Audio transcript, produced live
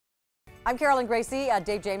I'm Carolyn Gracie.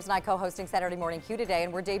 Dave James and I co-hosting Saturday Morning Q today,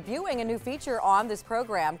 and we're debuting a new feature on this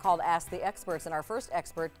program called Ask the Experts. And our first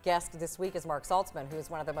expert guest this week is Marc Saltzman, who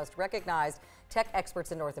is one of the most recognized tech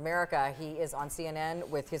experts in North America. He is on CNN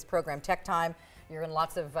with his program Tech Time. You're in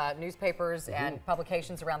lots of newspapers and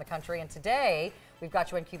publications around the country, and today we've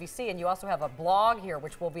got you in QVC, and you also have a blog here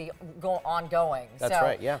which will be ongoing. That's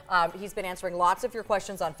right, yeah. He's been answering lots of your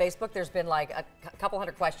questions on Facebook. There's been like a couple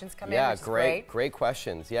hundred questions come in, which is great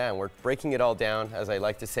questions. Yeah, and we're breaking it all down. As I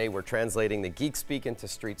like to say, we're translating the geek speak into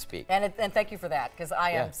street speak. And thank you for that, because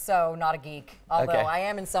I am so not a geek, although I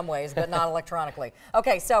am in some ways, but not electronically.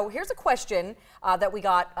 Okay, so here's a question that we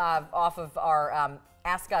got off of our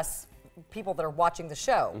Ask Us people that are watching the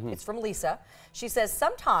show. It's from Lisa. She says,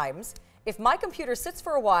 sometimes if my computer sits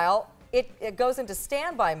for a while, it goes into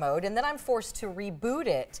standby mode and then I'm forced to reboot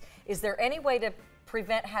it. Is there any way to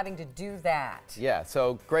prevent having to do that? Yeah,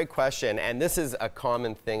 so great question, and this is a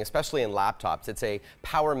common thing, especially in laptops. It's a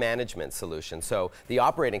power management solution. So the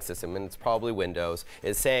operating system, and it's probably Windows,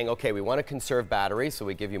 is saying, okay, we want to conserve battery, so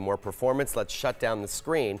we give you more performance. Let's shut down the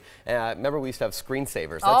screen. Remember, we used to have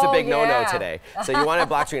screensavers. That's a big no-no today. So you want a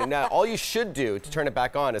black screen. Now, all you should do to turn it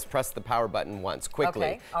back on is press the power button once, quickly.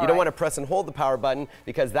 Okay, you don't want to press and hold the power button,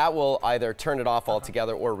 because that will either turn it off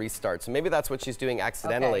altogether or restart. So maybe that's what she's doing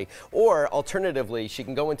accidentally. Or alternatively, she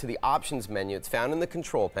can go into the options menu. It's found in the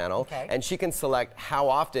control panel, and she can select how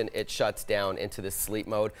often it shuts down into the sleep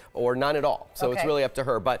mode or none at all. So it's really up to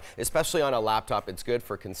her, but especially on a laptop, it's good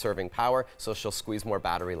for conserving power, so she'll squeeze more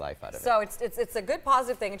battery life out of it. So it's a good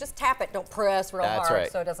positive thing, and just tap it, don't press real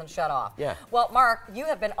hard so it doesn't shut off. Yeah. Well, Marc, you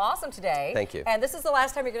have been awesome today. Thank you. And this is the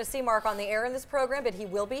last time you're going to see Marc on the air in this program, but he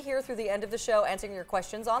will be here through the end of the show answering your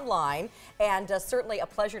questions online, and certainly a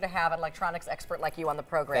pleasure to have an electronics expert like you on the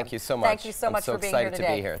program. Thank you so much. Thank you so much for being here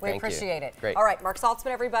today. We appreciate it. Great. All right, Marc Saltzman,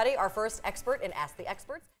 everybody, our first expert in Ask the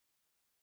Experts.